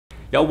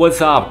Yo,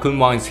 what's up? Kun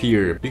Wang is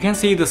here. You can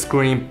see the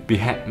screen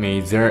behind me.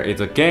 There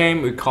is a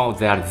game we call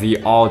that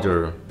The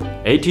Order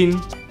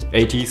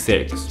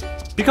 1886.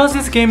 Because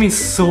this game is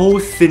so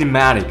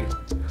cinematic.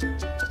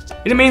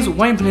 It means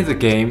when you play the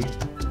game,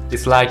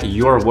 it's like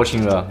you're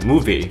watching a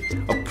movie,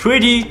 a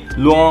pretty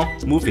long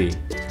movie.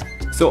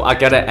 So I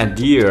got an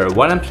idea.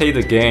 When I play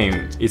the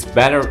game, it's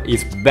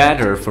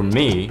better for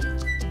me.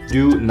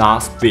 Do not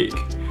speak.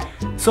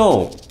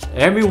 So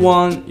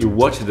everyone you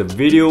watch the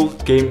video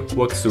game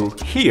walkthrough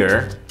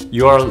here,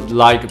 you're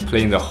like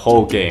playing the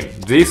whole game.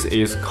 This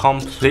is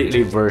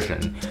completely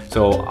version.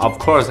 So of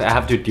course I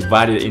have to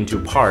divide it into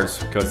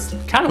parts because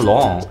it's kind of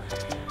long.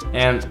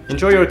 And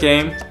enjoy your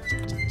game.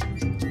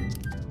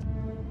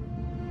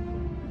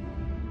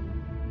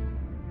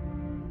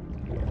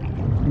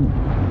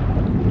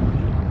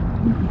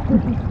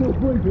 Still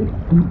breathing?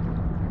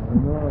 I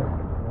know.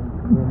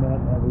 We're about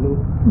to have a look.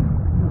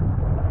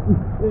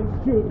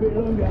 Let's do a bit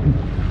longer.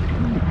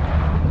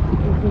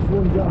 What's this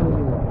one done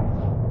anyway?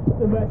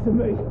 The back to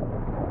me.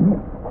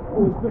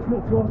 Always best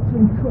not to ask too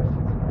many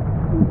questions.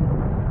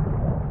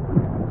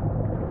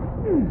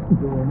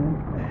 Go on then.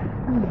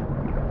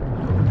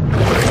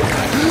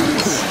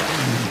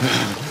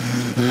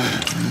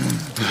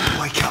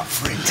 Wake up,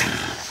 friend.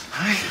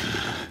 Hey?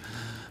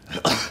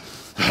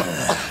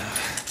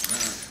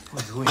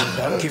 We ended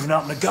up giving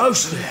up on the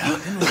ghost there,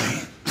 didn't we?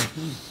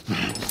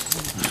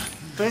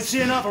 Fancy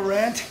another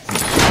round?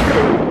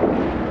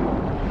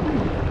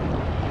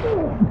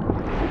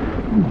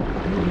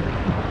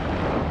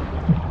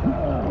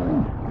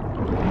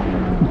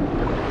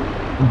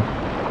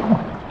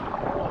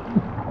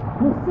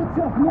 What's the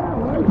tough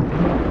now, eh?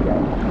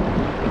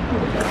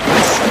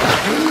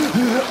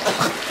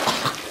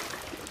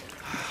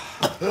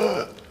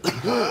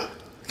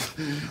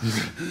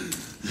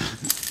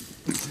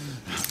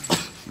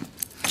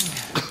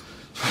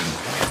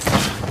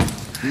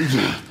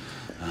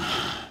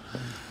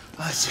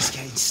 Oh, it's just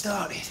getting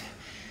started.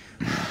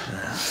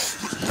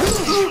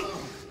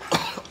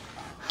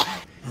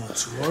 Not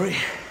to worry.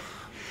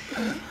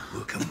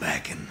 We'll come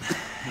back and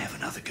have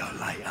another go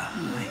later.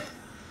 Right.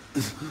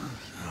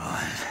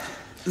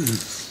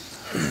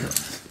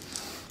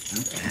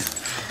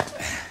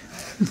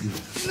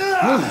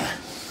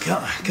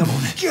 Come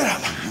on. Get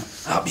up.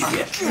 Up you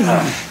get.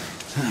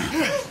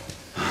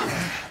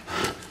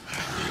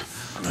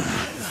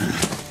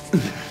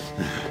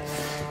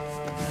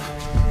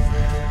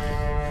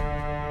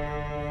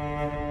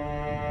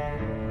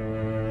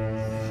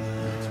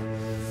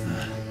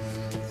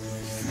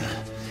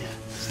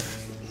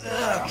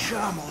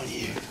 Come on,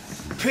 you.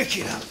 Pick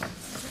it up.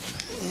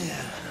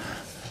 Yeah.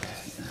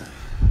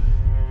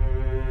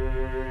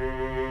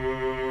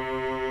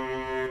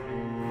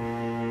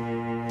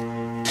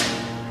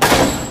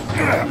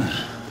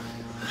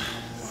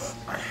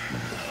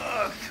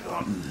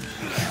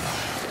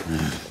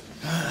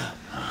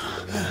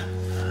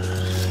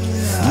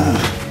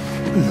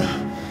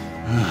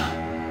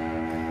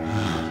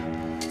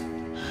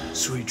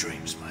 Sweet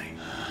dreams, mate.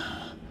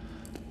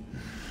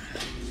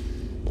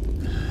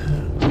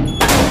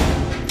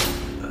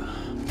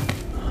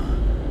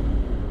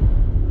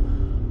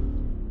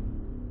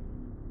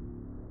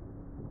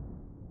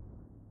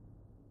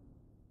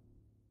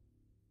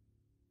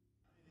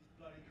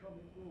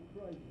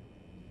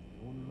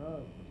 Oh no,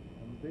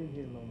 haven't been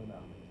here long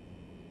enough.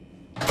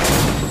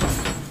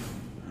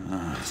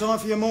 Time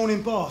for your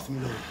morning bath,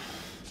 my lord.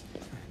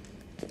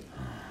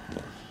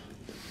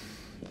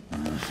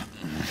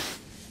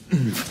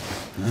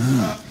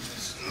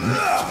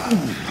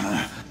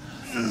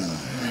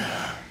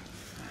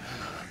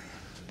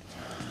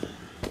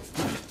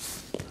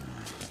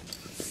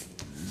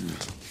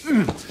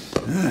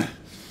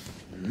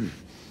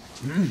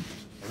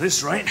 At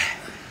this rate,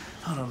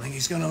 I don't think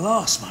he's going to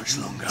last much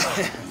longer.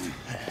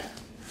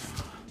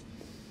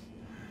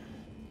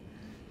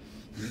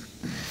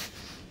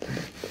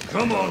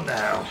 Come on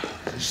now.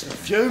 Just a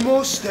few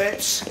more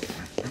steps.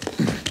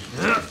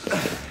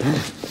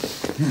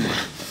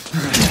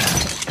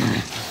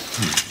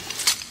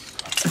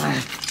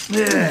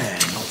 Yeah,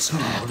 not so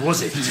hard,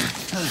 was it?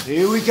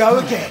 Here we go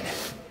again.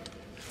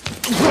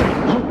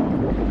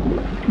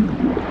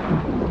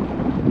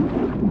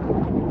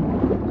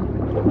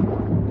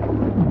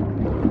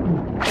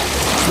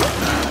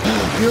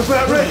 You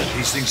about ready?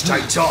 These things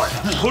take time.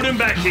 Put him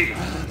back in.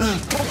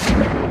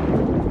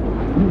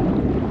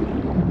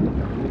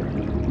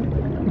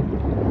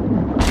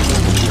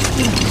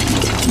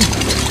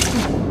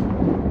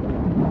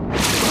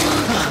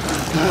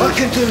 I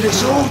can do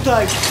this all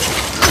day.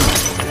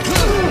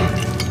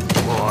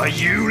 Why,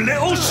 you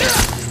little shit!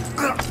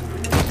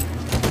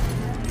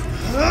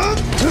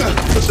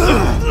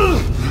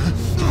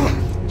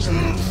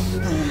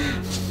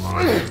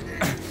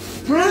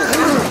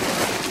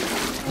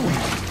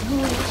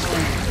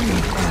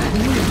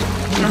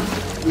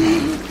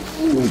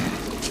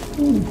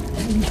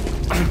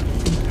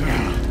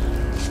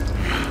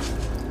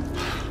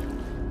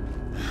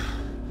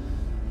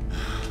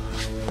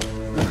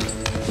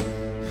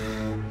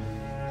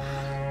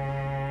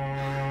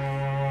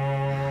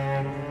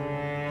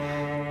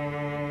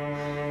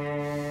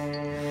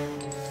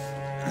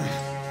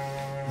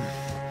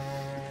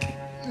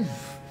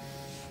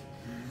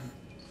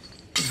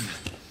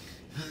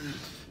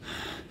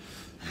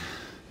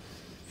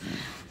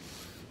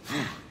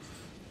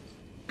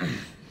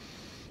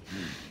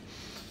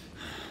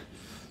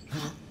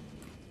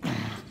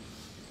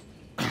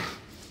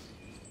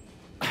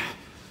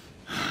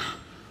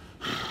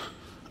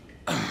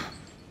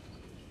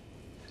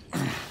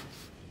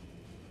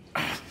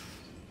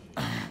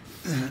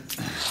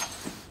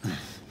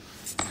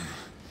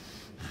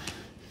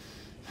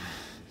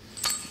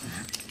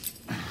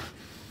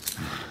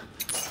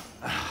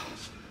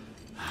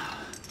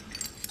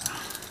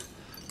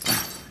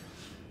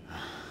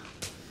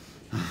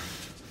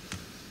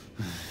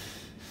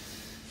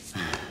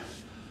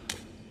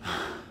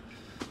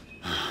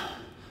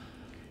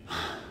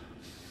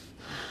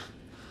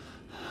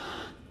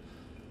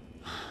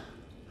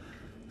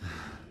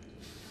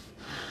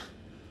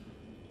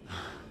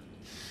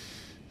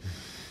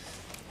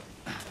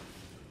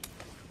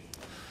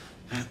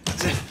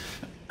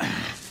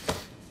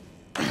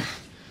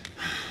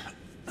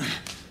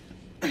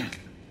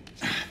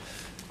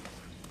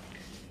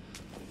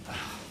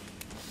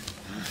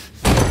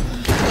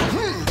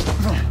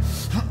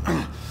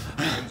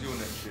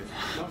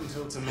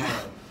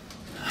 tomorrow.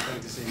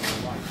 Going to see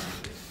your wife.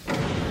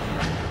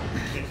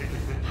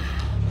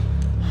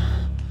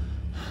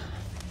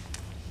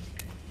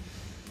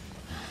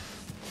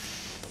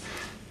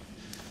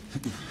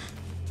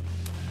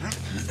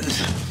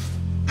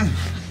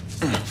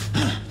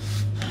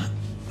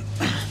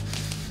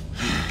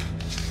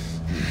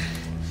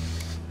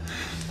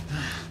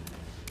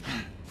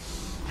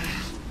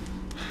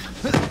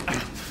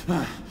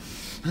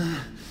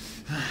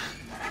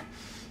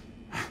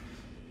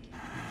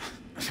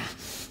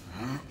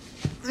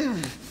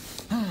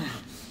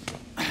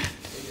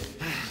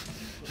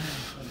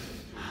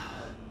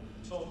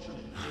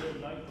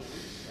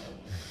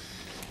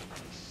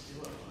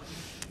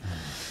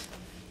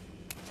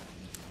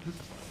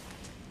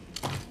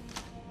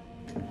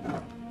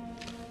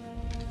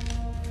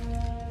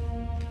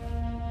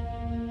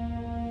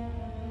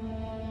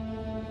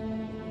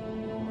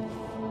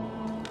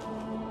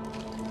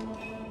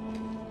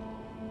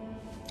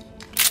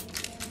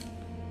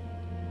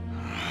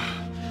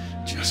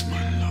 Just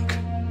my luck.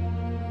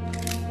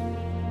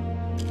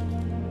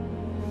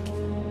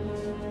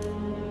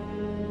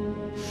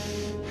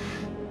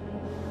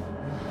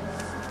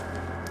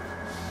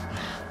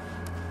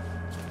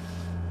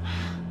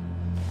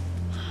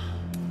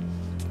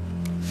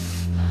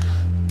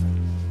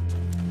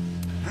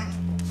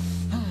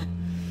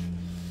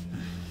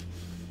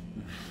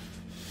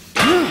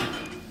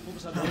 What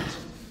was that noise?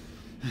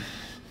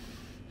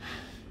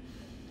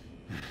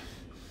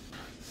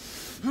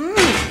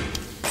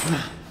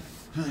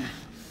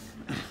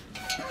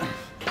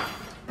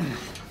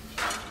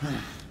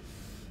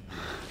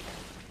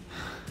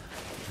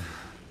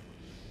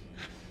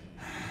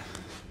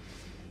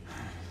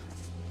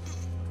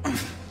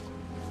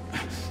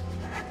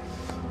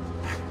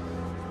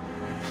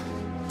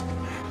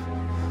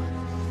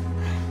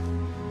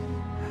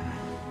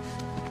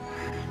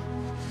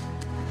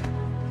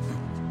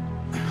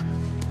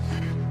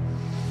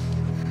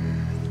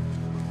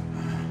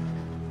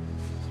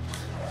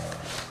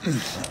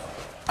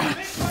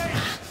 This way!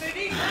 They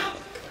need help!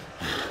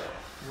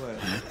 Where?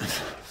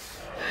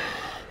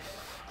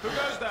 Who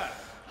goes there?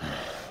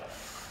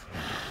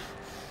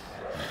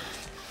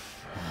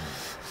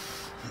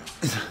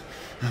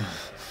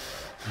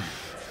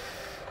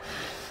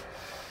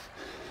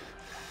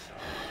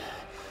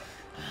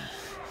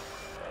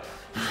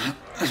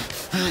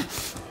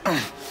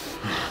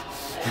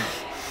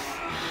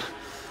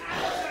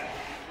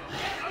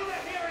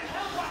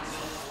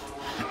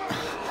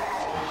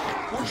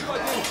 What should I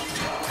do?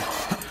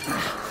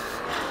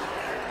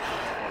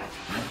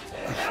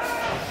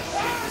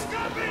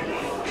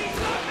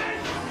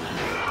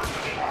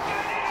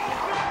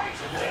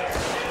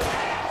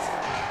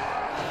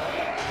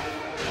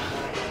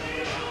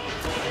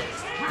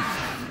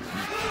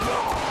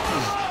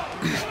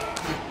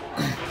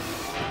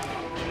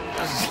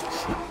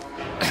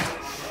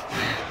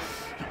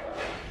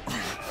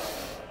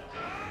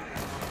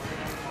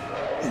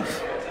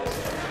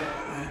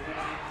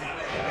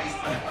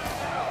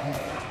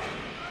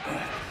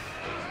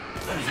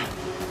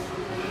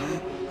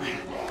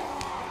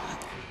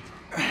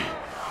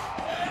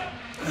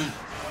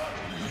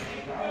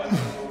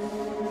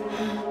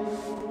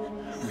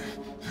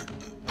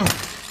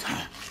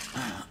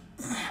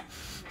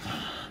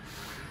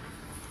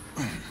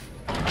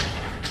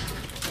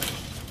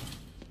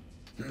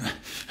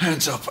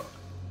 Hands up.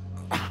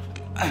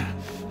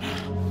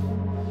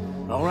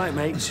 All right,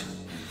 mate.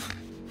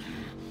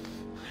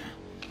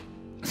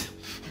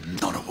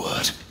 Not a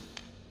word.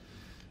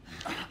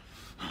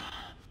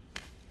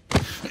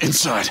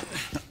 Inside.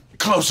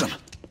 Close them.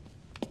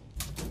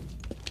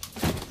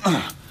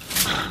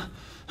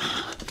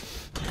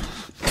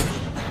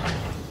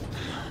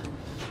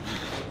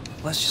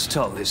 Let's just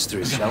talk this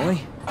through, shall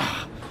we?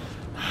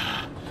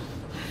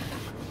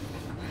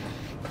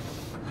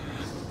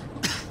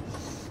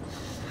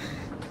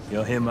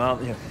 You're him,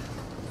 aren't you?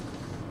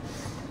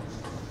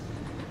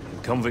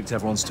 The convict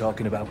everyone's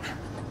talking about.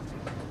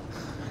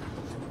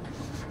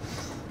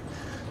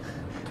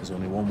 There's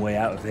only one way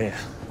out of here.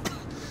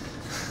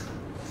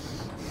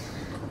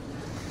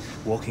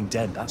 Walking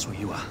Dead, that's where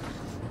you are.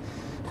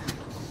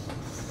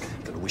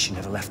 Gotta wish you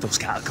never left those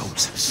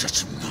catacombs.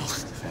 Such a milk.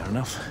 Fair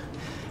enough.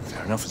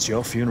 Fair enough, it's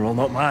your funeral,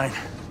 not mine.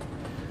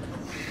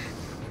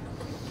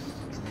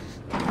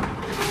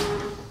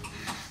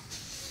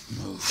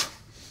 Move.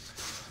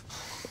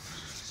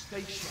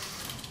 Stay sharp.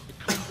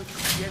 The convict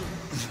general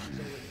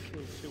they will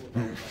kill two of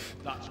them.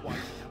 That's why we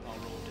have our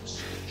orders.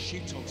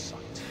 Shoot on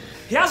sight.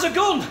 He has a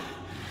gun!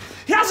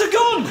 He has a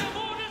gun!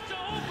 Orders to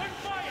open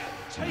fire!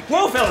 Take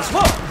Whoa, fellas,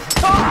 whoa!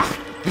 Ah!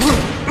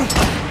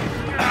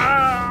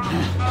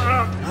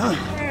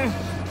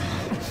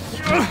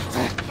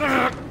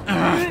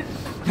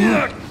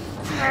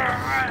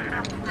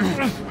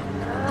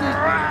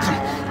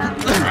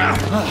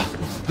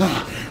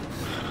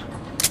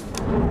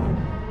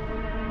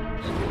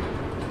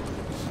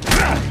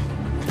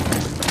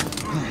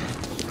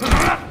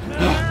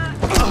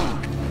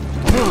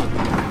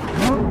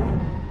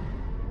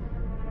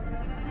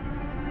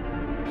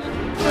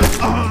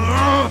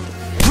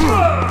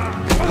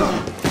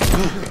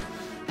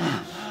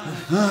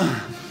 Give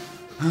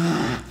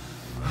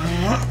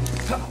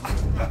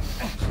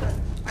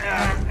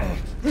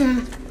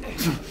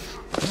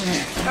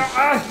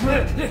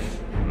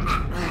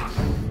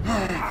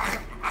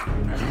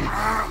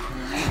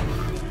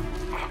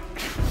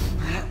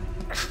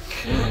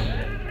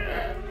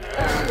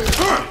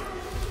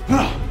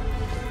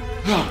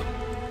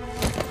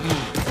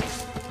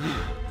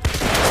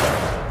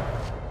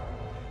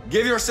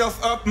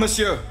yourself up,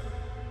 monsieur.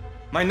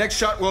 My next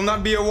shot will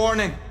not be a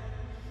warning.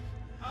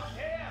 Up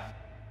here!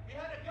 We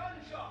had a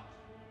gunshot!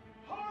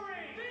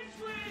 Hurry! This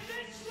way!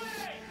 This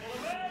way! All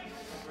right?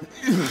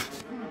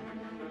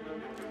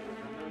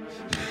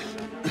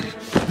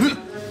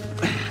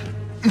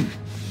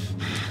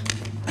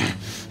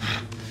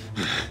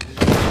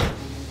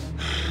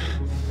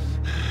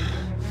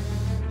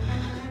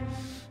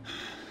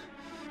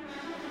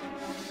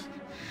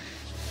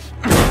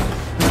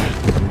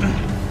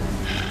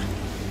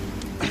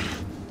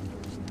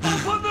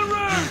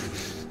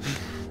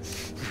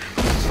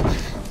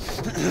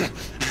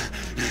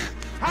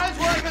 Hands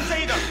where I can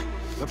see them!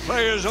 The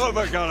play is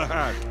over,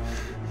 Galahad.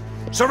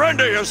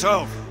 Surrender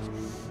yourself!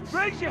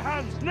 Raise your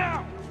hands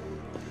now!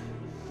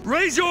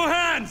 Raise your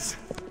hands!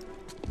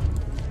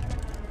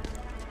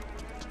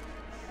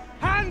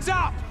 Hands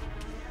up!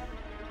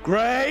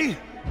 Gray,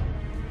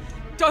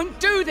 Don't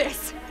do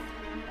this!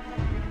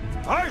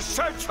 I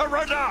said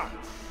surrender!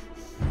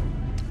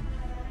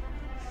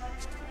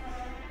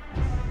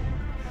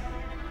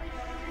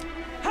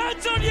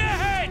 Hands on your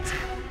head!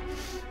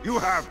 You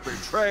have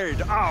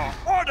betrayed our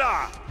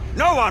order!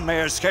 No one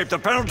may escape the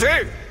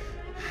penalty!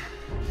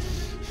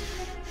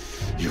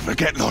 You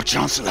forget, Lord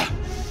Chancellor.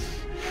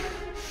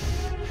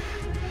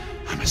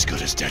 I'm as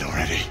good as dead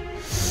already.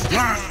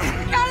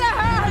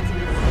 Galahad!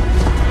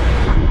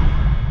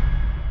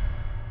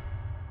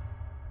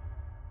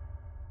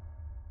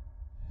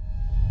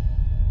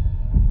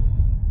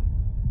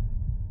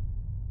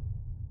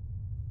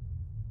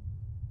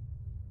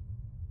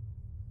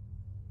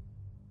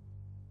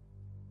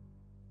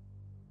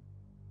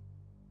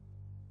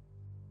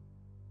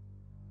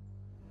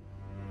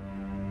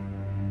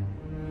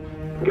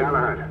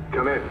 Galahad,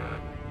 come in.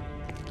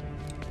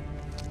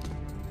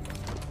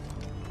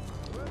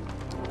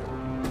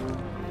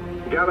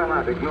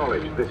 Galahad,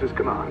 acknowledge this is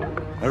command.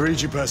 I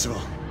read you, Percival.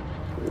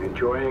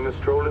 Enjoying a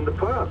stroll in the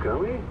park, are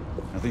we?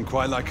 Nothing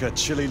quite like a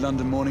chilly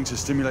London morning to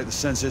stimulate the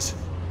senses.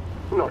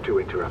 Not to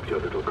interrupt your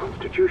little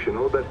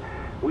constitutional, but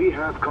we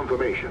have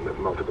confirmation of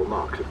multiple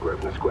marks at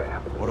Grosvenor Square.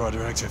 What are our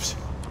directives?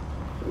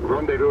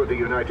 Rendezvous at the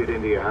United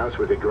India House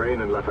with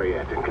Igraine and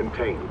Lafayette and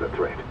contain the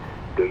threat.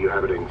 Do you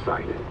have it in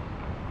sight?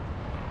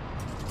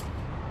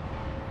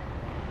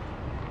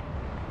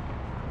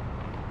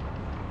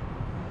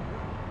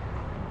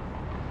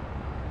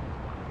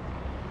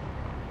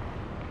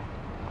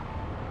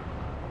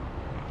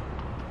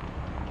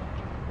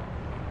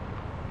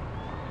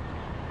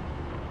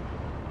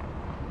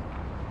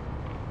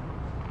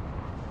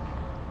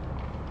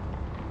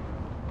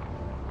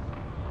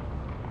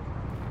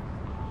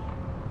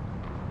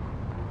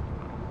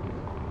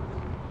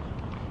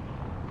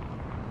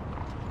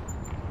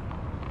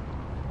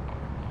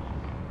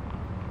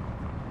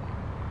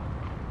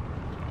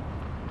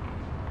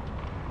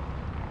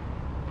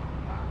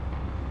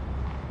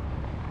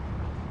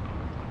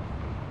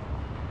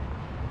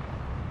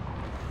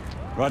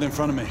 Right in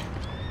front of me.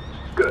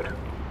 Good.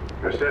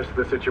 Assess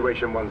the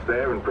situation once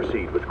there and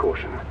proceed with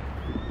caution.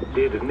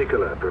 Did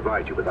Nicola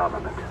provide you with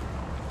armament?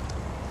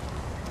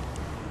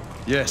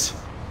 Yes.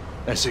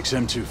 Essex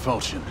M2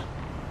 Falchion.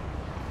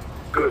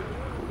 Good.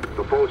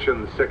 The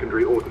Falchion's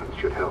secondary ordnance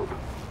should help.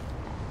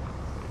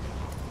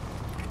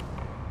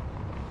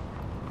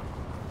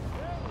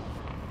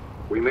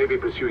 We may be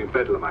pursuing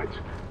Bedlamites,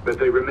 but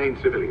they remain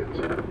civilians.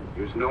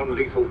 Use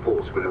non-lethal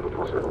force whenever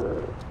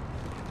possible.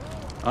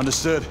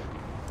 Understood.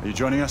 Are you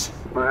joining us?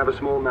 I have a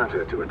small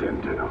matter to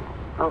attend to.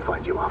 I'll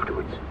find you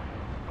afterwards.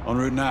 En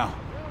route now.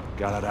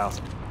 Galahad out.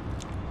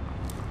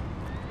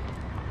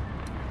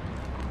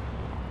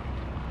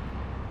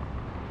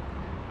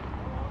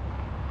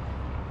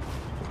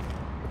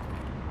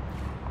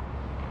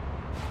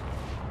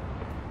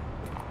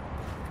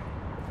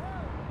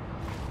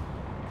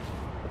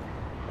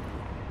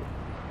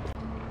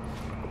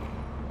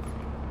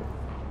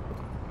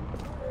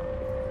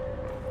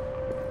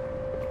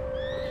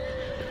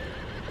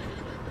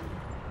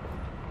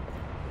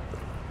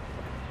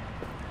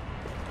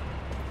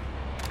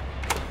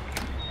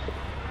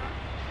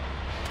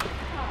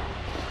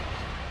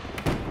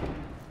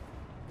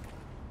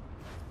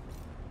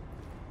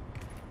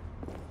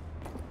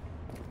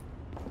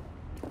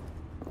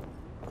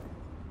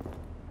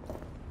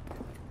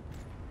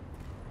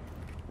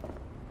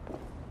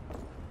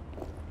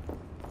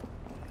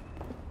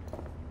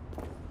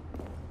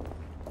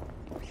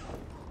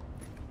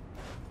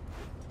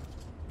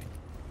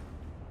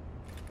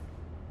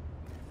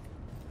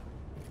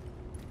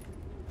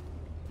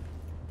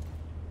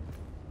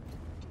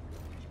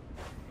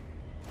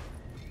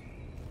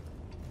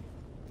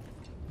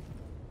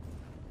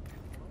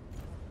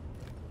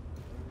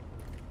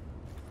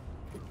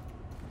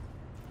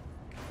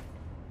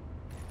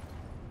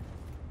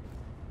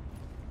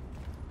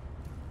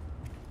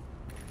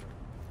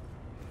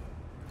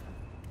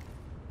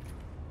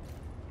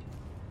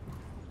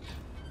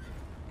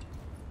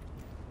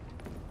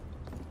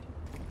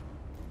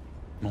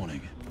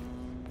 Morning.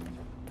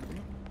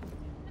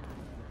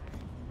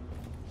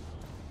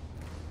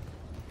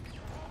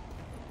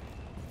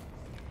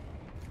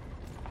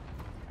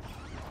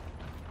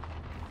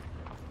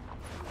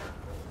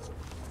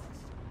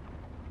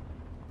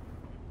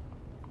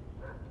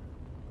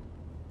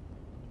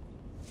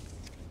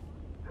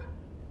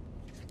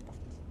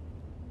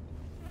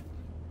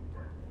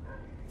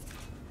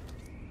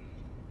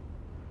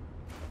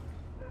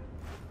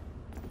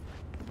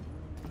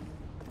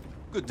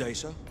 Good day,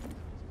 sir.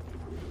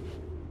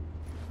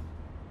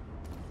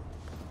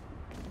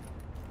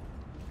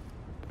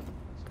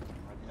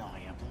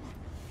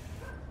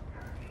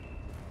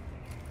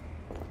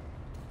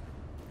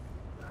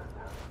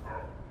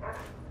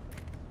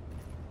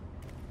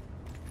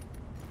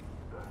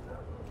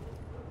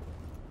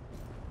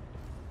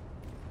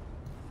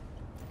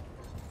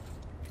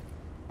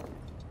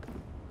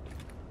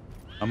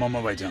 I'm on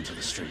my way down to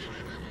the street.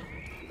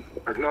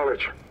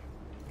 Acknowledge.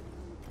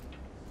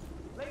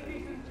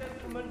 Ladies and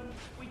gentlemen,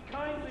 we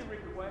kindly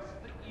request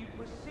that you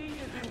proceed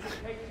as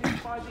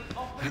indicated by the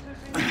officers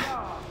in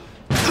charge.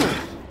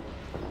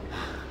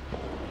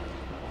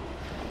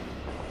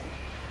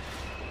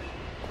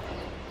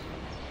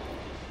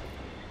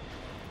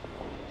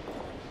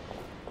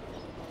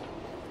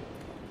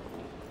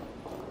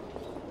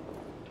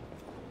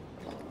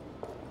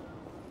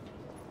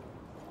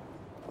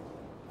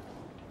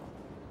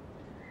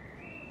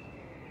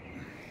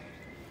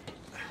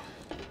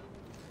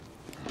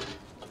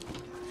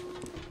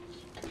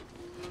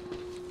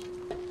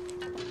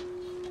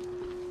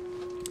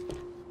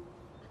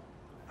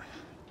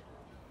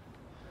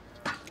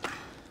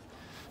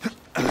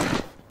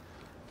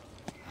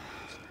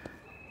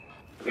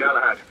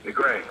 Galahad,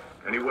 Negre,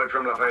 any word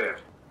from Lafayette?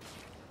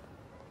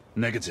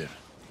 Negative.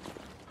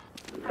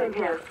 Same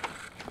here.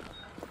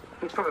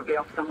 He's probably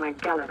off somewhere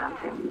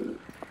gallivanting.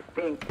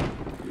 Being,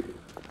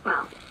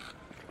 well,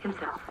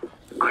 himself.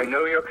 I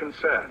know your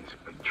concerns,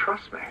 but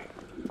trust me,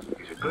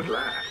 he's a good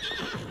lad.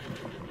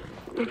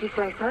 Did you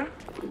say so?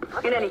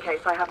 In any case,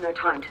 I have no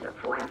time to look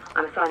for him.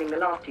 I'm assigning the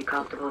last few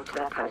constables to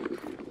their posts.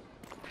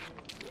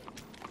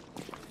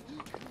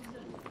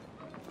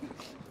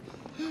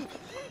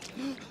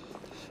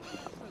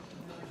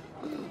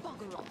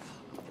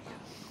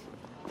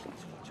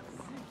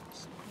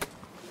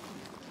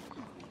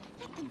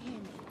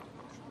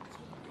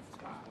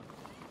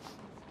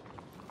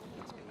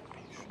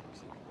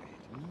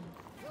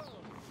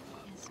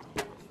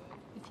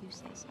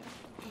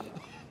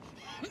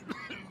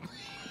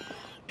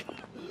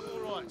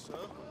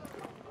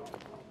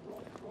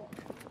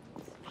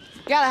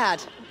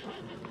 Galahad,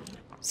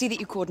 see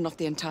that you cordon off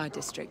the entire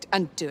district,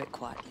 and do it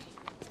quietly.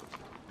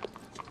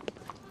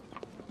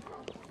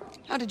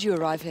 How did you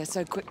arrive here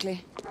so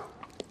quickly?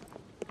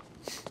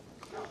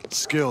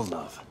 Skill,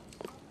 love.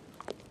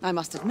 I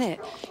must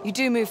admit, you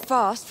do move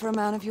fast for a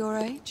man of your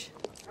age.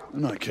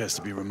 And I cares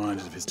to be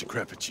reminded of his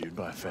decrepitude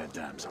by a fair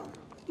damsel.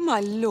 My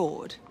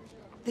lord,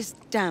 this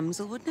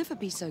damsel would never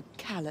be so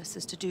callous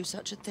as to do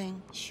such a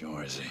thing.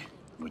 Sure is he.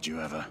 Would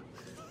you ever?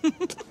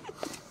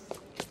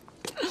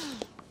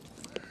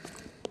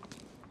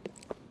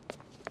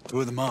 Who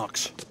are the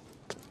marks?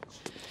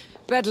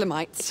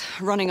 Bedlamites,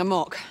 running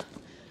amok.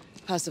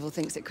 Percival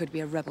thinks it could be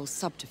a rebel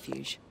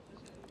subterfuge.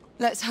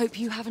 Let's hope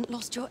you haven't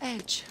lost your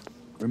edge.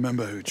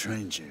 Remember who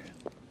trained you?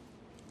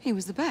 He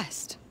was the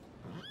best.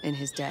 In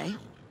his day.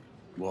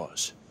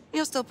 Was.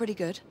 You're still pretty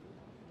good.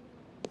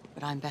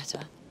 But I'm better.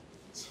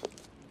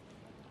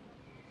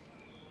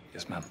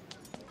 Yes, ma'am.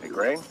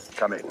 Negre,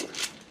 come in.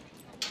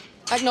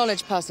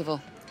 Acknowledge,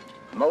 Percival.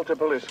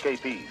 Multiple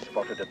escapees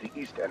spotted at the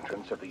east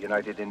entrance of the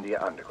United India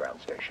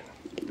Underground Station.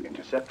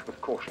 Intercept with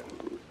caution.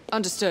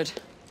 Understood.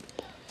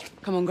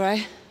 Come on,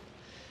 Grey.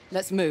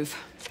 Let's move.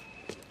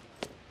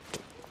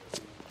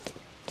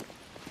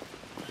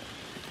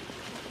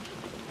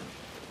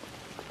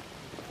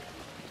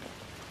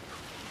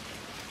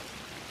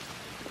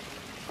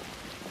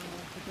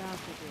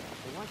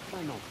 Why could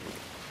I not be?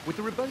 With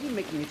the rebellion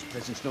making its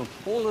presence known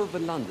all over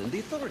London, the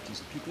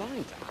authorities are too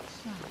blind to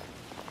us.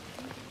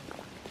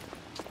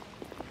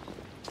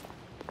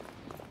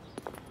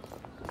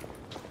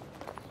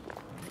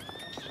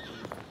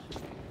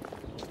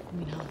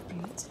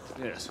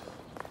 Yes.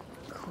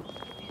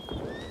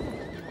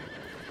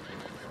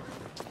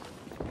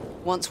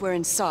 Once we're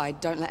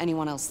inside, don't let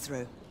anyone else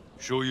through.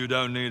 Sure you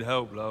don't need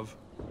help, love?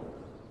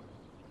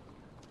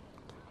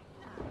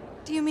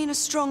 Do you mean a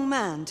strong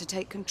man to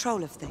take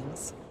control of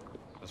things?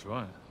 That's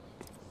right.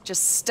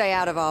 Just stay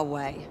out of our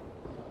way.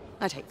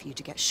 I'd hate for you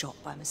to get shot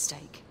by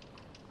mistake.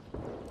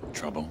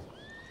 Trouble?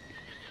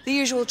 The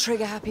usual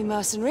trigger-happy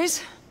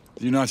mercenaries.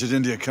 The United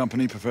India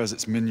Company prefers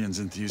its minions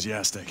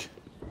enthusiastic.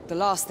 The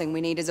last thing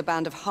we need is a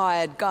band of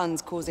hired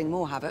guns causing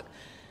more havoc.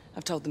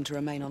 I've told them to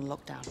remain on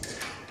lockdown.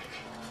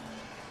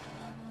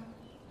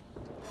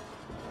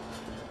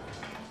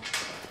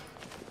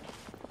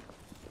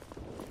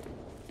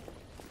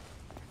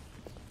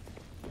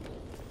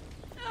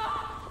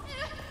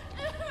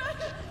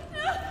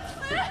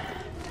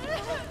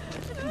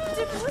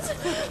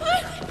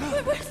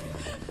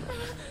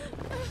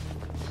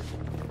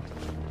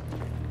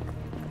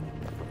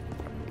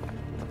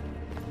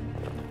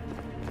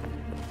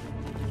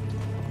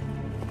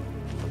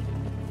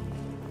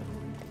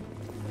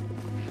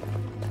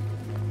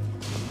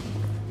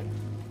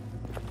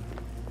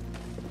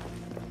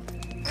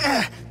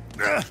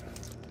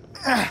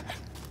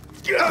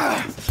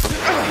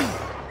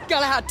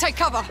 Galahad, take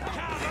cover!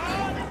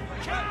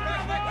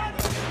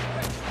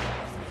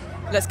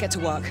 Let's get to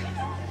work.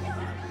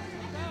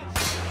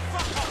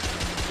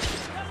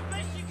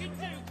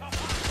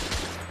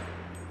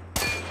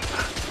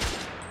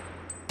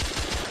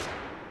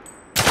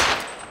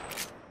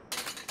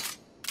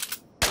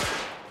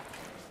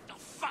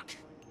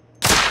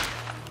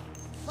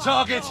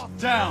 Target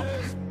down.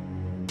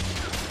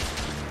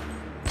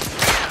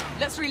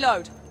 Let's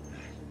reload.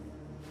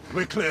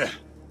 We're clear.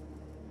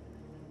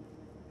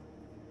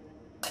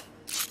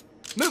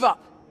 Move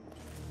up.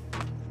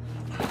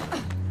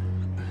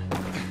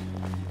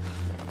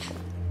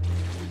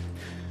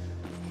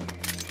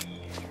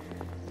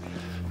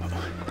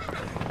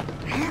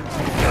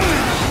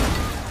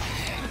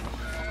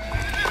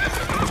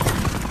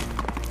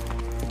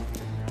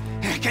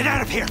 Get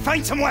out of here.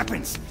 Find some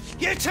weapons.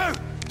 You two,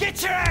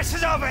 get your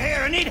asses over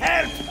here. I need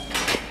help.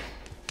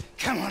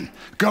 Come on.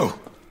 Go.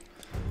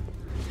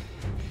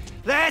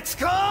 Let's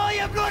go,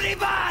 you bloody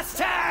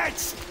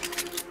bastards!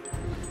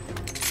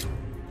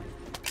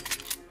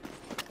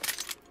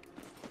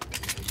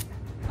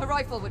 A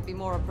rifle would be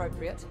more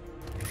appropriate.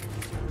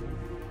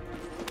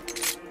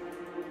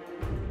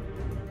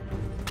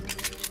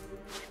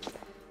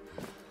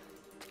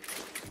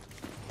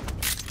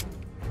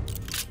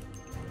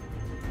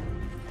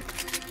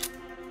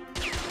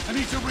 I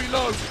need to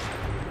reload.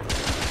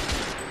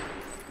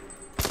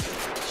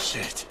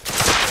 Shit.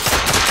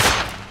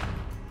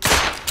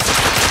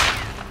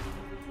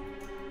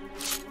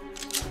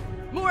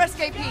 More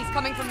escapees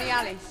coming from the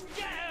alley.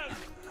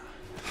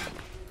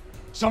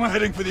 Some are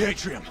heading for the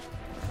atrium.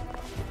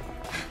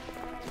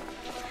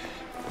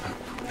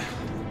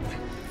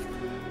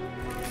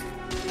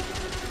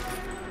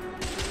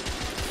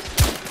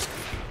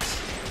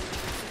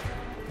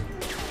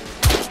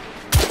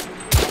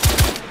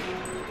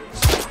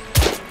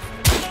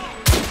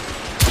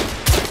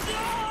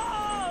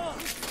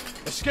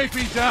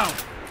 Escapee down!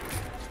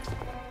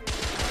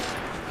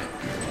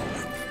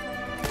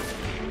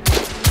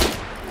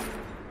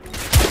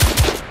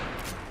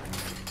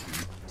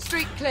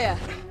 Street clear.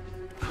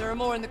 There are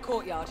more in the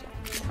courtyard.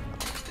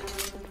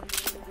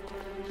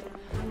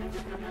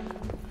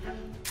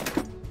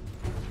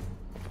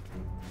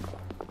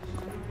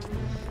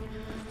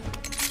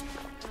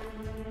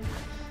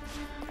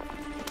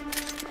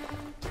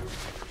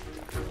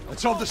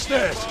 It's on the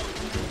stairs.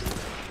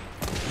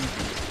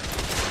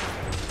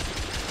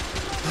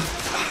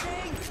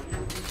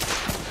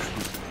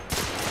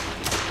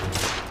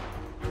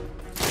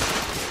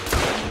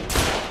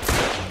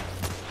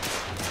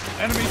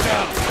 Enemy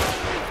down.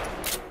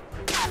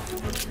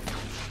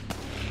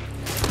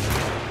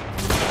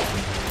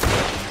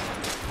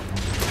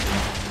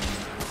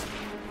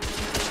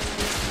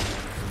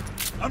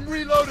 I'm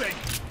reloading.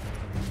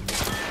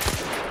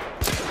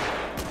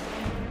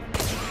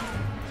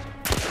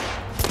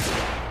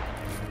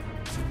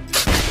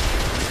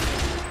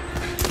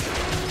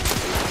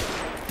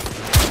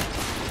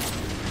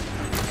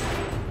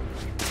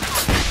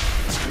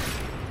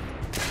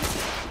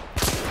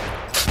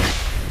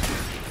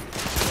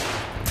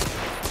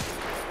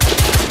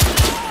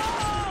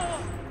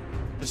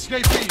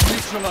 Escapee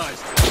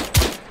neutralized.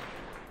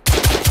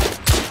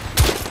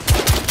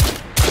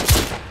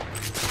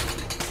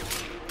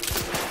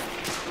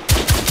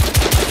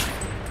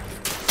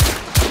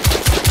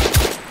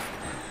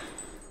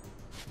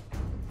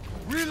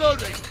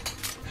 Reloading.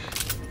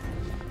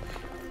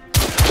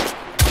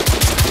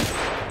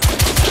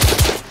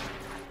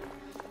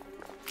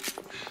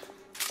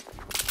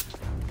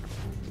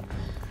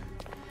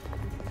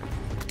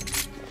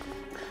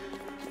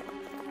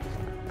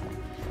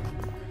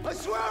 I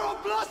swear I'll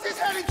blast his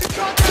head into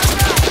goddamn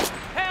mouth!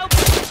 Help!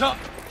 Stop!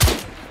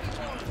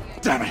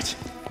 Damn it!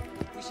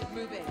 We should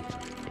move in.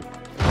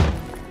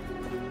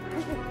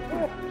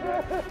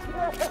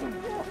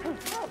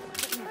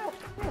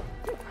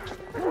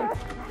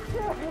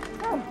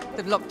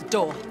 They've locked the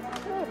door.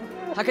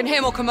 I can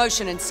hear more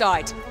commotion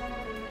inside.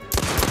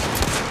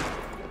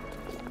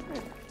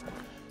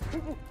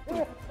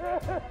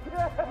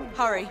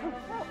 Hurry.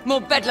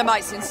 More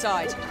bedlamites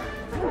inside.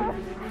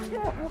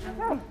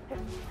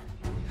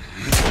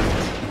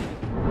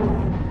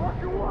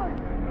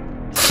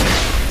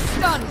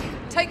 Stunned.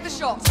 Take the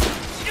shot.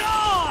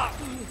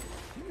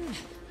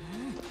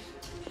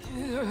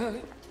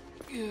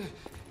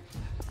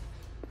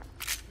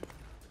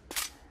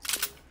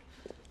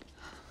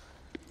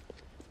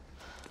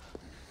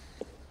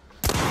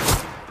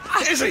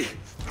 Izzy!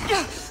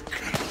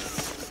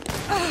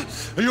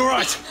 Are you all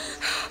right?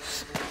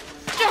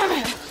 Damn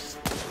it!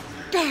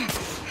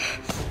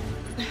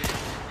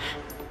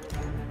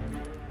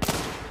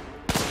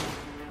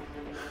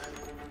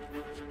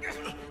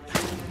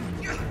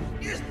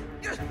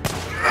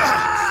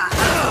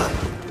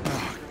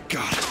 Oh,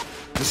 God.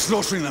 They're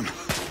slaughtering them.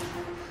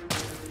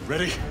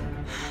 Ready?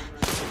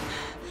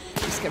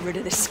 Let's get rid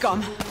of this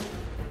scum.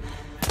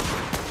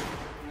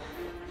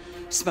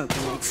 Smoke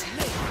grenades.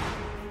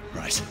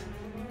 Right.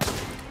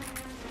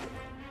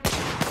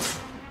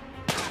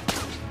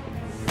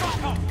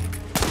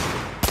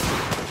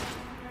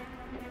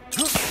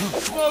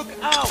 Smoke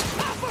out!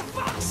 For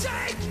fuck's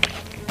sake!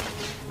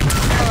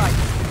 All right,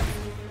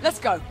 let's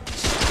go.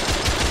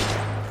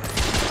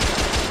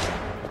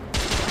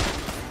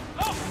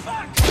 Oh,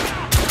 fuck!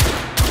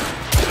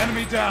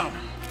 Enemy down.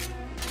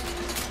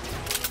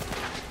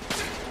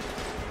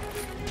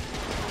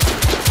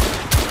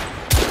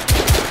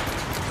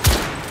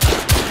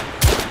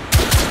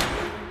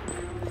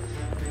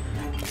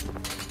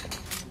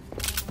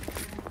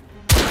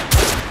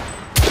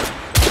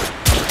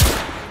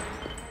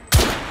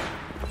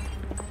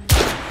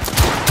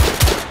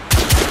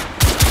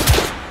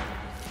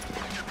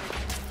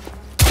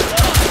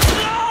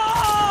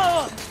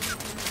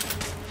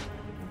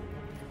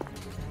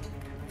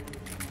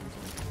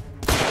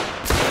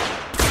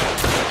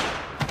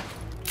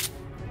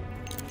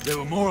 There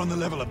were more on the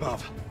level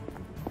above.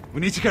 We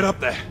need to get up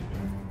there.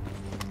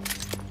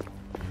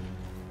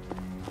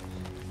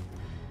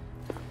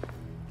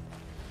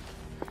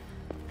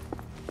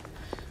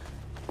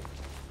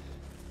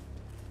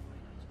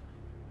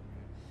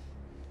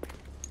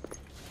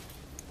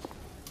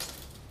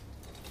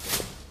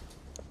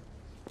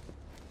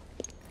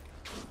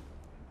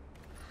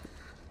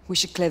 We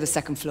should clear the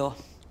second floor.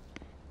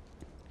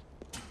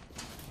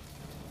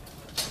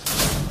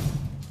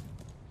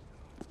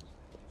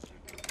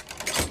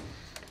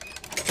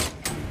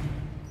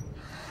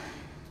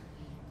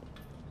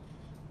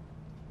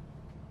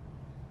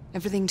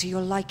 Everything to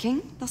your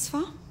liking thus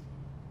far?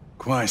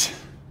 Quite.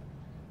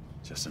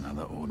 Just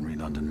another ordinary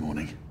London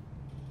morning.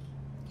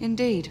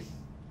 Indeed.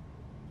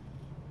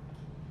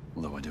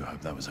 Although I do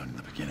hope that was only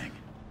the beginning.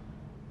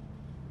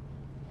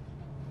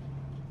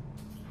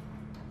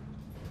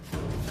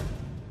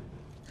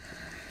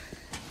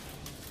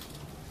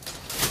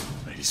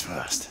 Ladies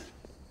first.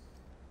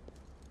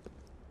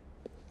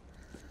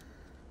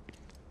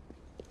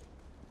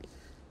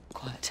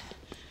 Quiet.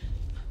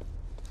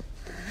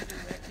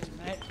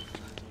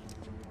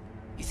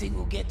 You think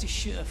we'll get to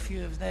shoot a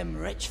few of them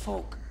rich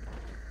folk?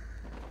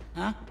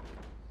 Huh?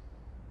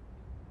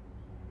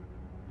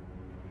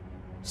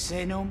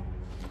 Say no?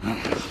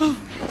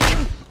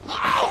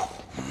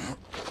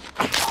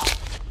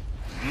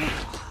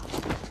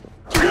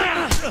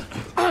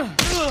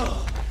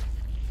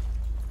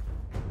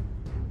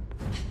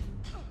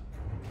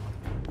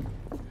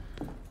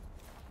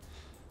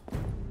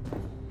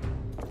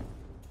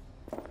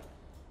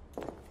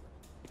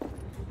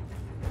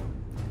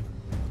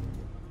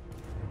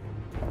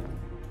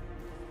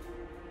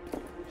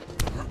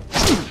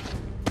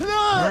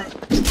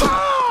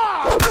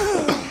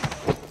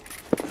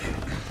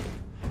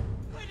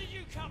 Where did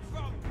you come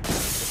from?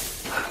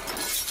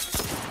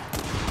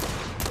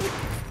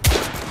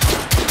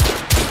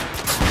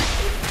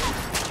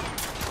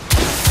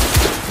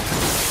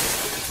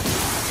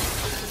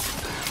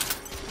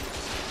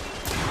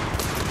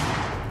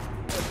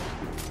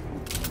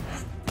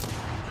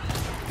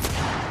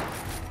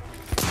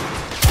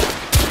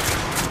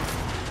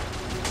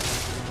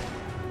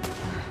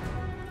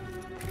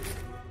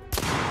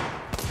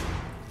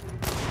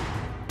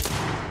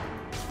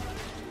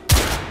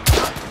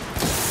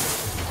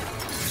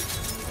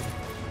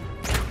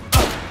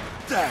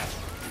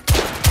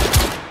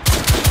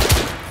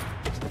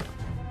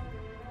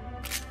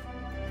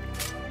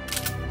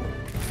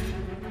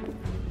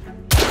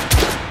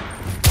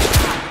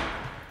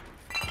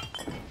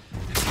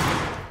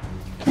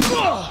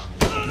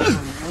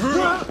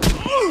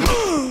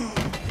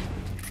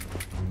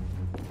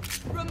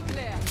 Room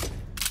clear.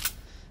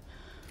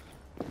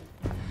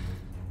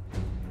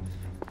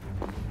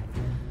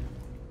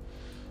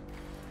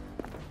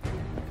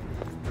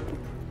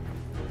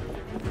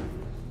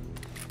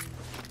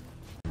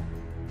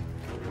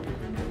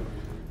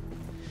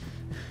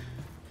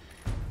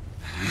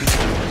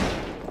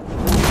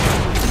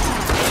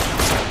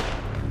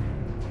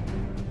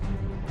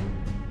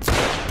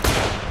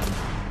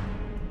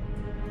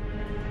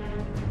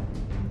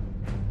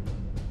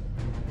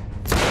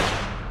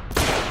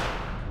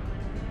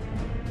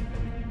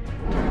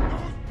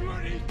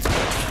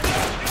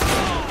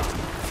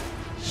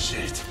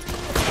 Shit.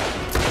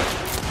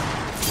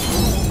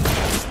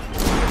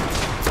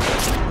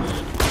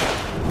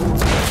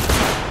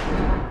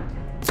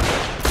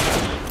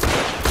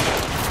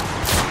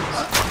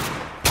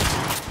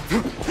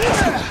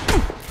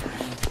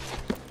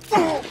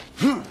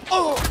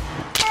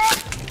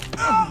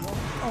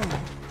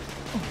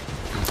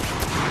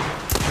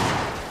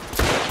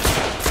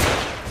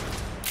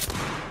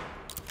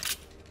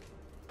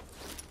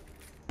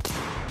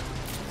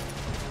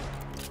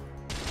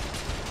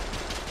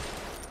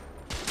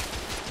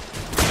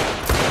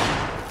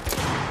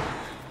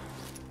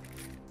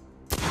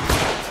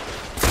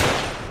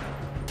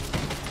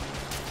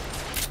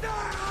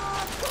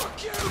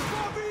 Fuck you,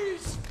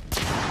 Bobbies!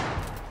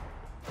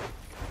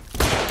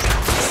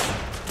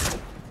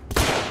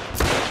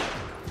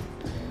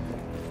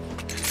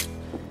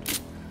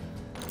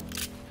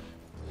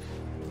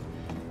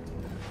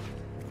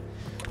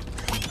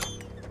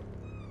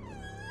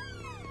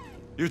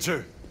 You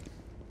two,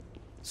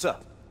 Sir.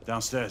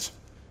 downstairs.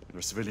 There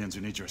are civilians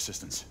who need your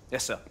assistance.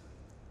 Yes, sir.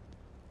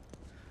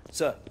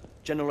 Sir,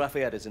 General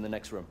Lafayette is in the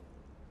next room.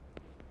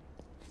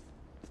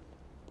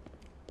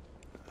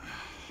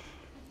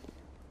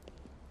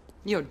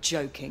 You're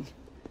joking.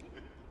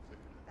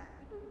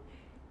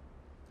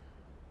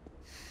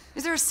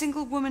 Is there a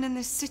single woman in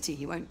this city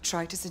you won't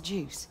try to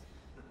seduce?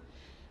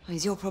 Well,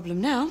 it's your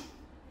problem now.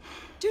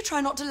 Do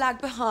try not to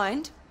lag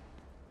behind.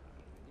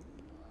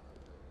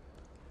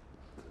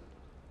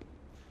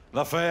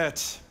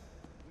 Lafayette.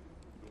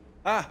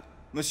 Ah,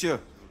 monsieur.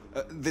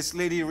 This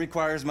lady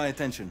requires my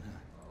attention.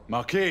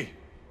 Marquis,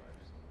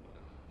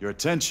 your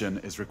attention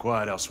is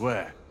required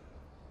elsewhere.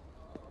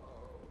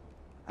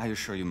 I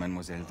assure you,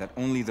 mademoiselle, that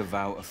only the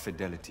vow of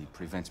fidelity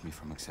prevents me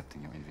from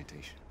accepting your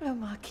invitation. Oh,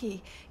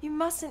 Marquis, you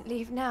mustn't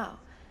leave now.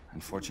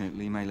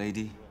 Unfortunately, my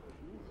lady,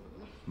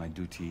 my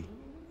duty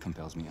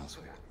compels me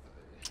elsewhere.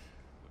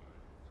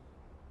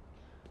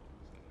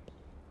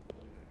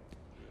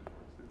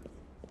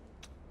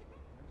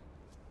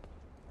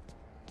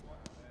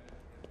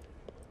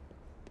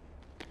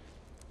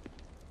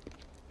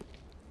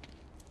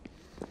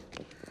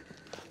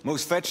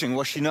 Most fetching,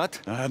 was she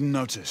not? I hadn't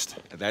noticed.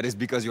 That is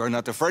because you are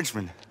not a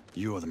Frenchman.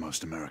 You are the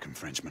most American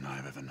Frenchman I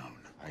have ever known.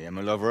 I am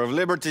a lover of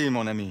liberty,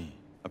 mon ami.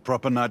 A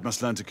proper knight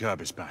must learn to curb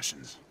his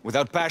passions.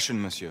 Without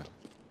passion, monsieur,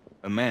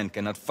 a man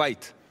cannot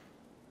fight.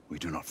 We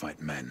do not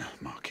fight men,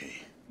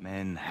 Marquis.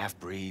 Men,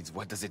 half-breeds,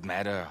 what does it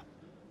matter?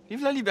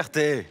 Vive la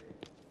liberté!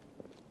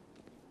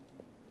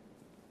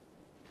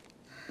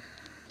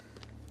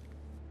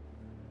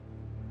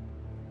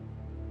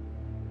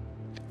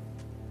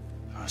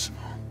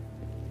 Percival.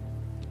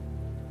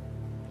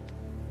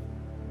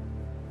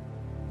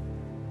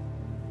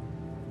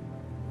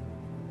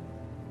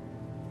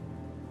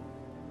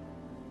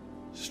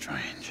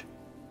 Strange.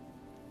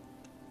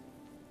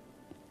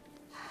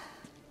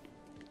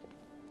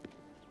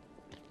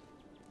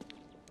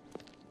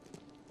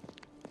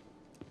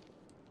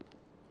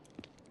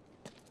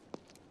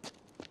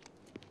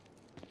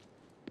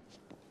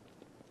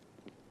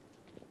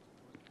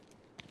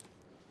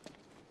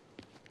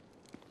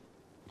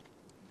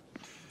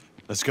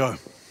 Let's go.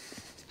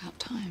 It's about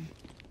time.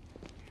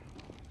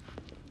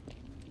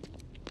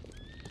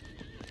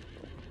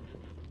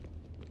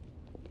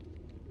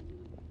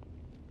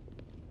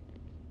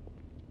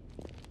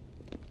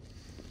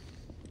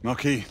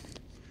 Marquis,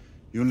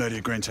 you and Lady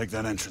Grain take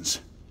that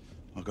entrance.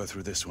 I'll go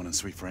through this one and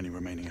sweep for any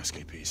remaining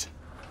escapees.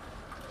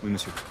 Oui,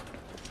 monsieur.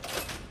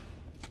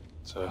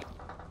 Sir.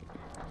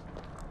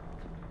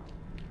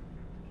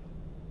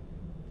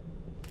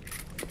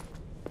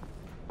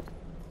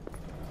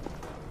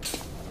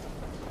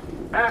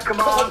 Air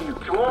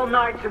command to all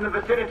knights in the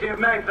vicinity of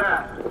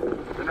Mayfair.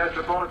 The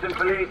Metropolitan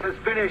Police has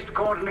finished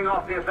cordoning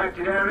off the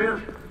affected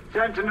areas.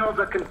 Sentinels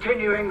are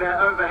continuing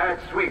their overhead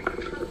sweep.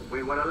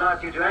 We will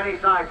alert you to any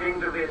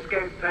sightings of the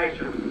escaped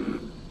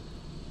patients.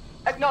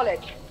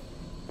 Acknowledge.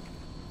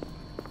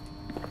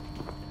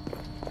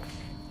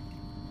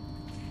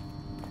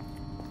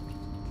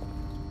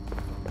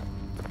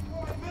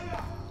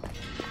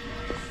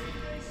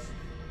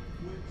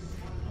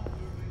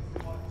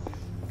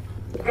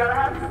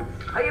 Galahad,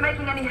 are you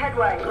making any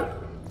headway?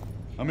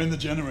 I'm in the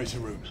generator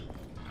room.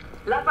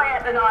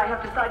 Lafayette and I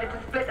have decided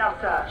to split our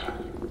search.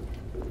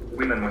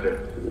 Oui, mademoiselle.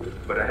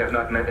 But I have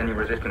not met any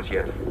resistance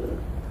yet.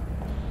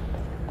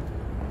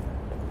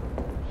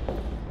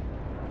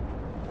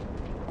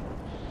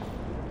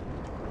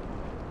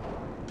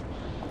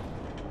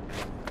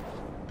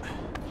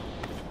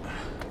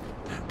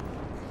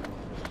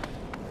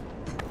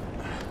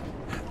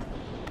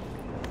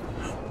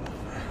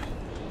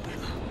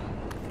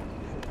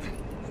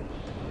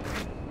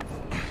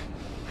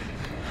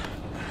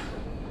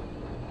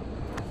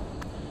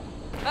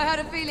 I had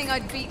a feeling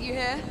I'd beat you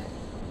here.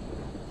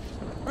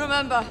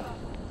 Remember,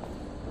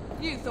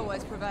 youth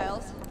always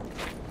prevails.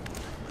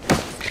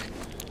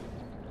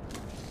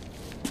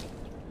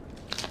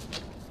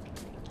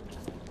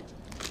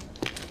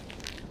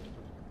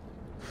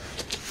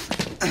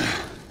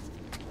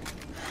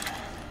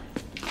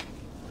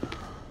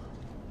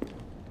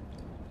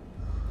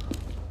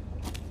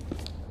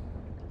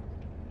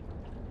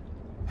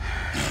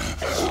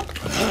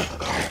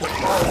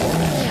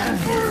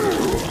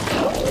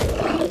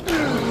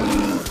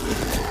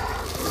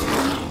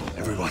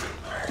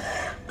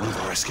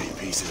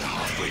 Escapees is a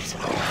half-breed.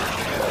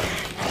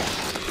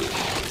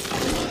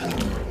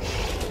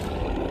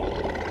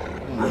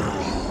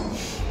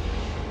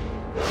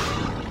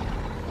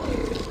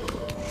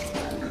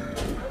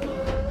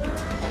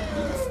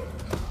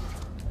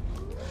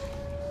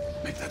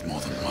 Make that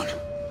more than one.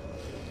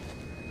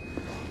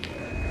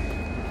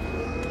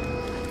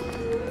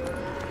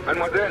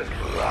 Mademoiselle,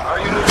 are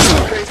you moving to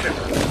location?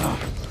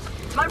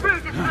 My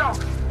route is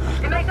blocked.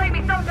 It may take me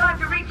some time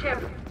to reach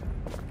him.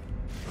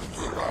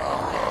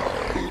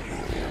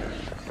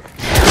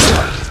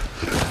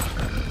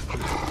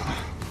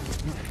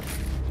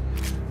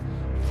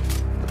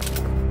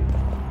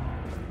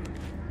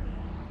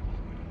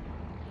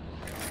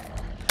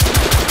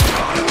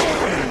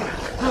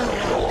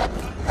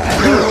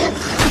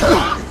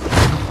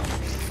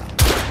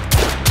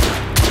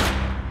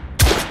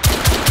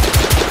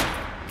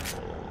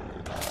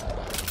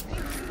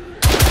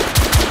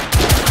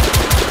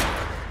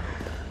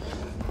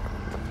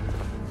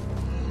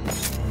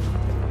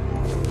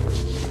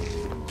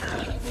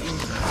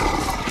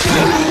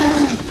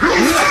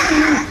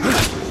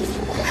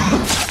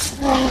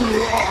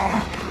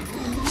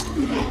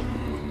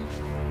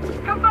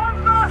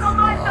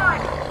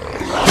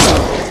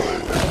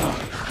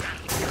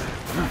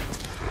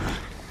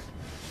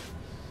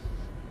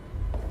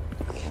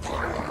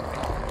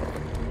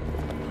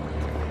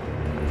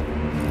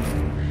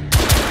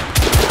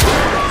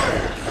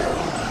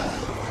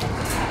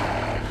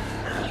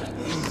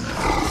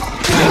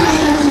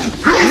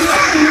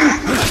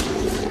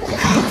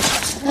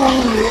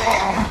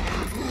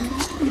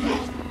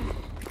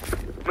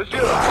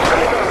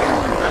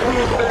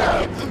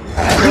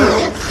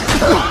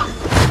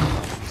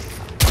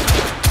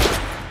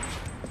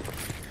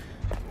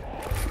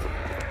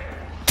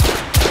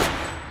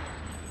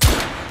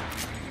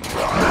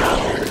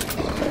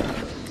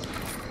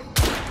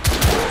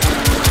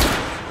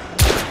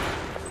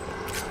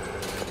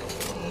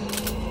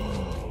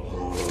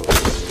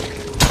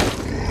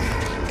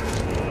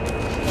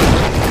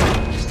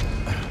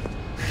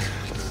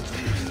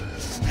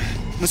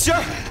 Monsieur!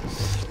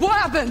 What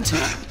happened?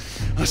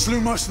 I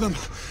slew most of them.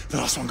 The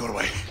last one got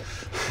away.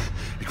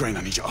 Grain,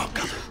 I need your arc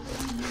gun.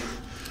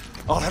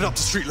 I'll head up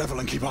to street level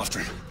and keep after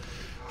him.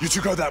 You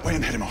two go that way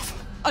and head him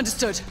off.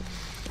 Understood.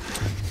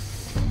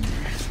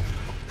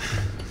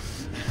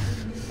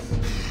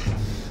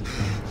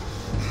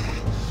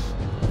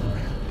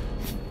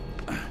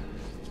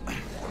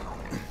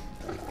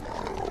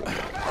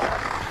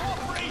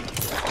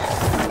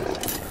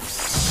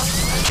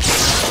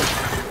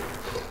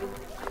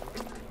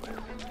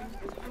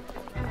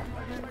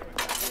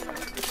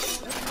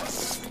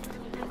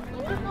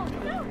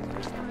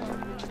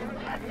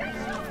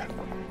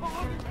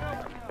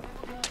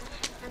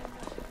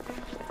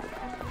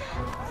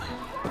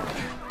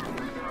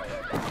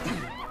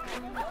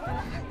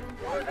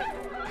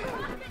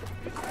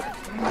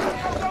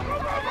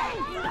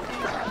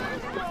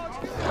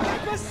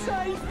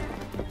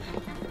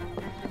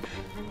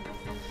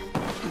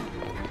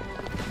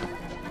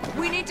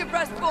 We need to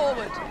press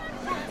forward.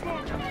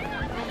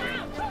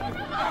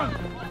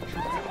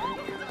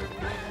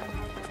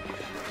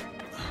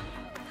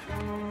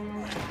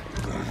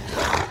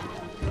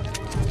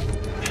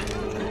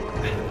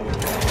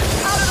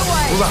 Out of the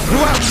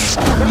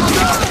way!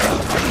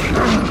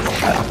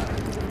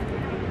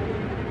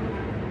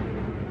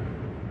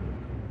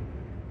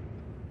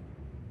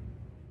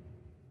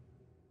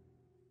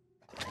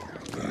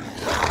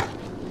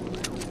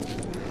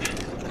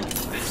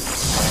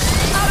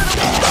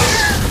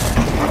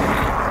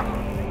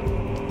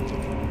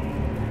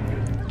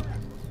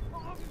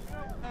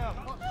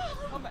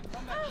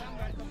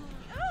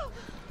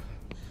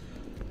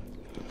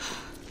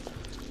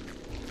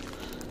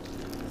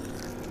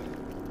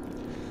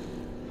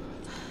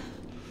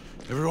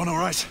 Everyone all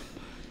right?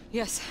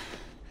 Yes.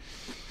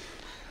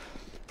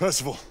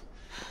 Percival,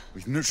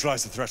 we've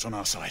neutralized the threat on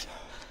our side.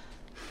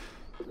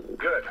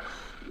 Good.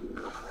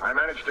 I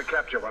managed to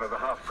capture one of the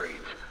half-breeds.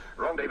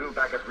 Rendezvous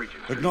back at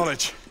Regent.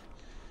 Acknowledge.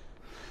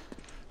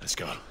 Let's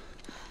go.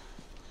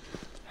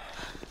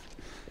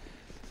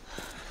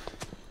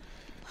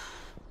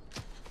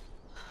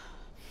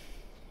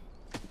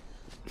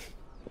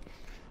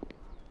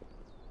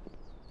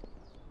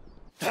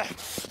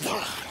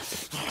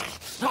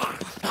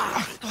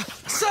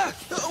 Sir!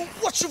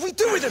 What should we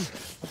do with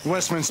him?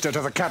 Westminster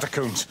to the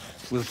catacombs.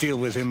 We'll deal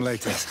with him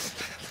later.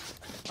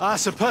 Ah,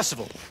 Sir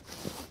Percival.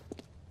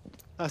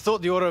 I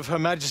thought the Order of Her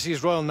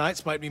Majesty's Royal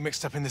Knights might be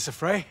mixed up in this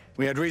affray.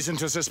 We had reason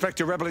to suspect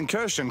a rebel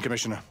incursion,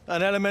 Commissioner.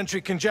 An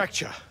elementary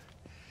conjecture.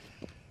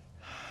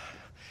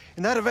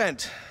 In that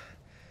event,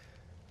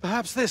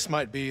 perhaps this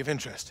might be of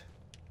interest.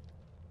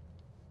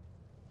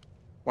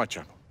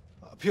 Whitechapel?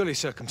 Purely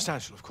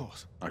circumstantial, of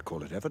course. I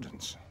call it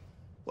evidence.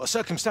 Well,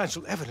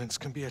 circumstantial evidence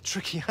can be a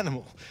tricky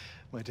animal,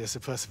 my dear Sir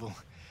Percival.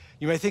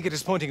 You may think it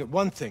is pointing at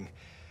one thing,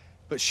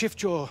 but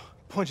shift your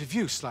point of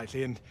view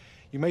slightly, and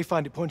you may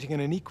find it pointing in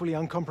an equally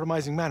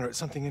uncompromising manner at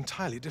something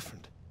entirely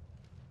different.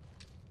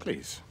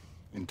 Please,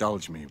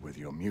 indulge me with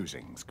your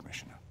musings,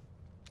 Commissioner.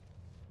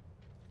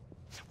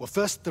 Well,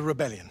 first the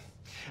rebellion,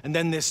 and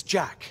then this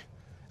Jack,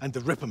 and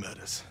the Ripper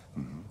murders.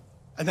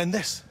 And then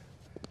this.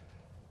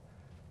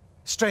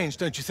 Strange,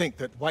 don't you think,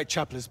 that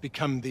Whitechapel has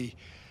become the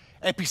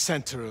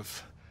epicenter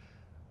of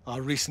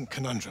our recent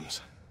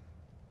conundrums?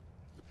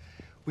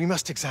 We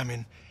must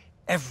examine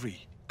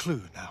every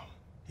clue now,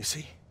 you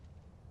see?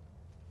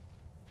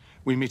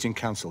 We meet in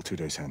council 2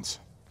 days hence.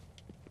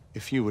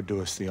 If you would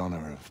do us the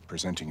honor of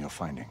presenting your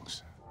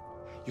findings.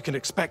 You can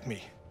expect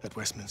me at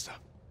Westminster.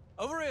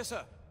 Over here,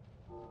 sir.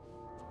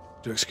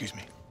 Do excuse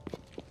me.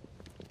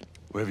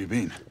 Where have you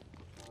been?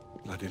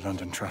 Bloody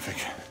London traffic.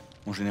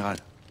 Mon Général,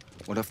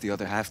 what of the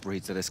other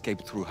half-breeds that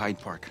escaped through Hyde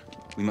Park?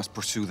 We must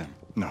pursue them.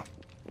 No.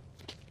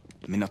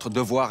 Mais notre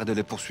devoir est de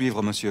les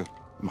poursuivre, monsieur.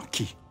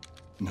 Marquis,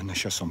 nous ne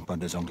chassons pas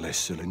des Anglais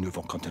sur le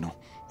nouveau continent.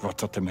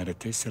 Votre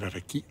témérité sera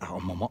requise à un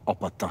moment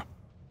opportun.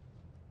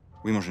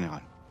 Oui, mon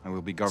Général. I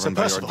will be governed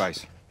by your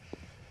advice.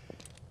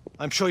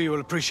 I'm sure you will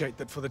appreciate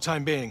that for the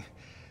time being,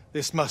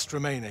 this must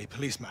remain a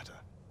police matter.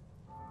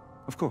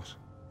 Of course.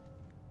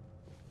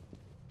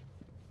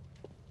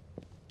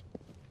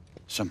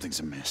 Something's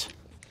amiss.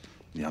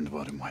 The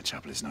underworld in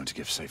Whitechapel is known to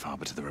give safe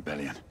harbor to the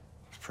rebellion.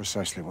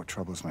 Precisely what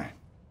troubles me.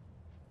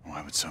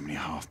 Why would so many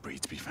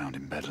half-breeds be found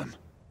in Bedlam?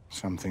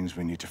 Some things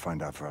we need to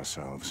find out for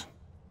ourselves.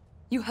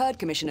 You heard,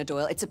 Commissioner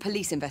Doyle. It's a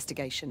police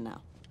investigation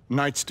now.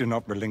 Knights do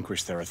not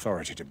relinquish their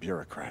authority to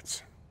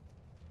bureaucrats.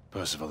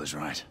 Percival is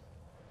right.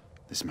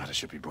 This matter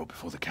should be brought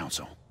before the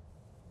council.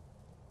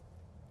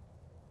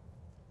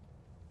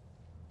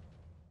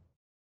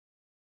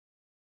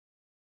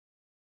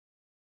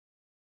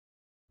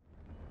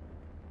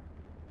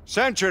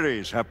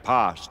 Centuries have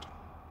passed,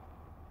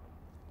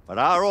 but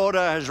our order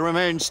has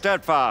remained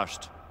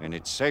steadfast in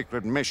its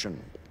sacred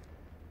mission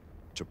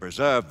to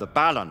preserve the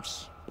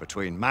balance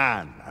between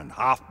man and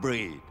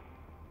half-breed.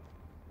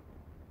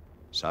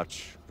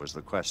 Such was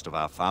the quest of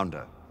our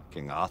founder,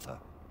 King Arthur.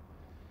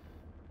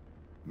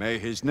 May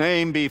his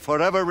name be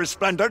forever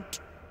resplendent.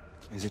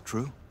 Is it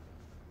true?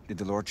 Did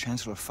the Lord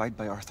Chancellor fight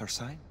by Arthur's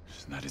side?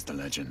 That is the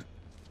legend.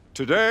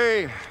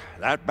 Today,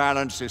 that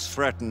balance is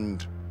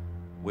threatened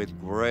with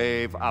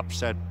grave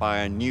upset by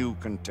a new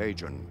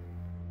contagion.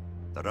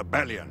 The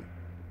rebellion.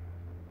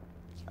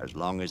 As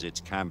long as its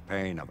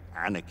campaign of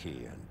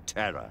anarchy and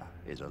terror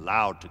is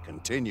allowed to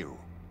continue,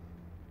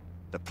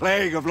 the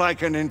plague of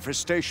lichen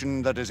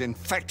infestation that has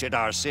infected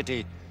our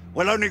city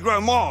will only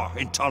grow more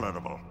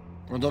intolerable.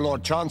 And the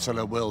Lord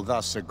Chancellor will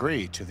thus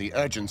agree to the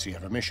urgency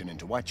of a mission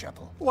into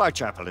Whitechapel.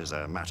 Whitechapel is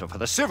a matter for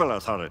the civil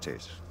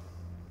authorities.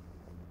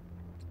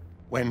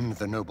 When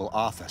the noble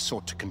Arthur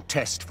sought to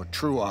contest for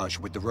truage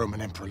with the Roman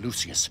Emperor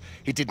Lucius,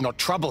 he did not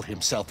trouble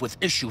himself with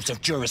issues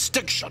of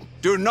jurisdiction.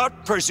 Do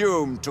not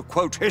presume to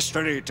quote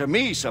history to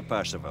me, Sir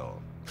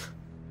Percival.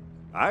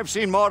 I've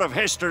seen more of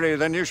history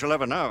than you shall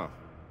ever know.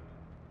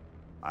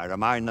 I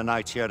remind the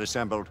knights here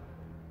assembled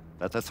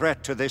that the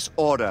threat to this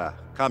order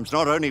comes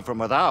not only from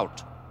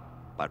without,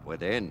 but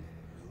within.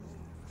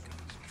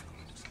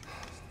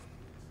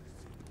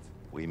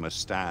 We must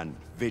stand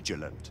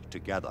vigilant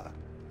together,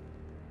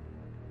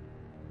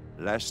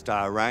 lest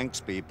our ranks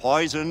be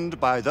poisoned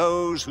by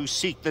those who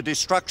seek the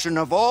destruction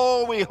of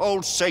all we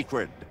hold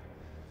sacred.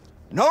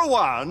 No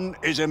one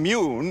is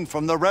immune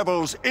from the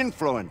rebels'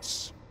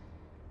 influence.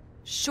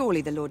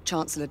 Surely the Lord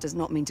Chancellor does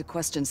not mean to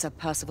question Sir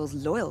Percival's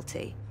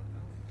loyalty.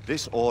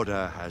 This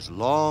order has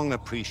long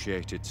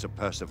appreciated Sir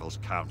Percival's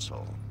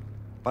counsel,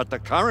 but the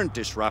current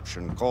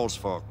disruption calls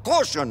for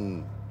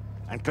caution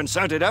and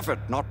concerted effort,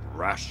 not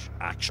rash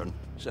action.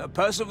 Sir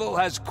Percival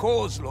has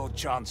cause, Lord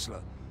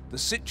Chancellor. The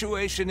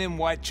situation in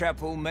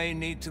Whitechapel may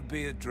need to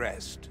be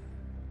addressed.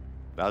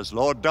 Does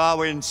Lord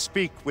Darwin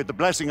speak with the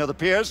blessing of the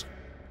peers?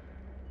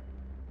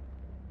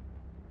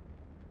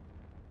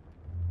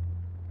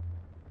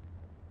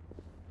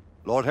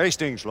 Lord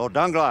Hastings, Lord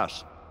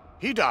Dunglass.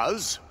 He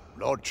does,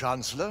 Lord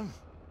Chancellor.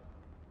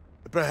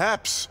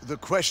 Perhaps the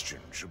question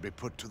should be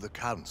put to the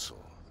Council.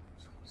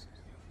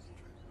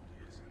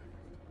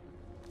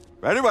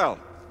 Very well.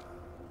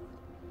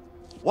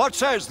 What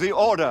says the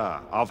Order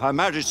of Her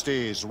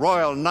Majesty's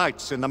Royal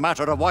Knights in the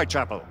matter of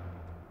Whitechapel?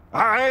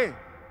 Aye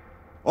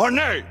or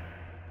nay?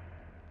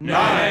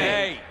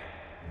 Nay.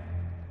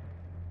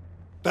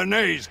 The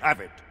nays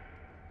have it.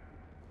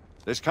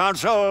 This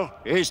council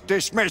is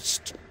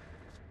dismissed.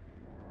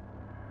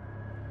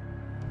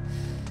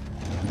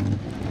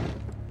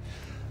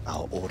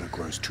 Our order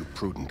grows too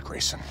prudent,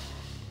 Grayson.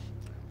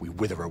 We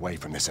wither away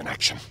from this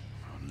inaction.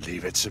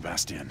 Leave it,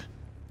 Sebastian.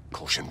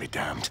 Caution be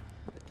damned.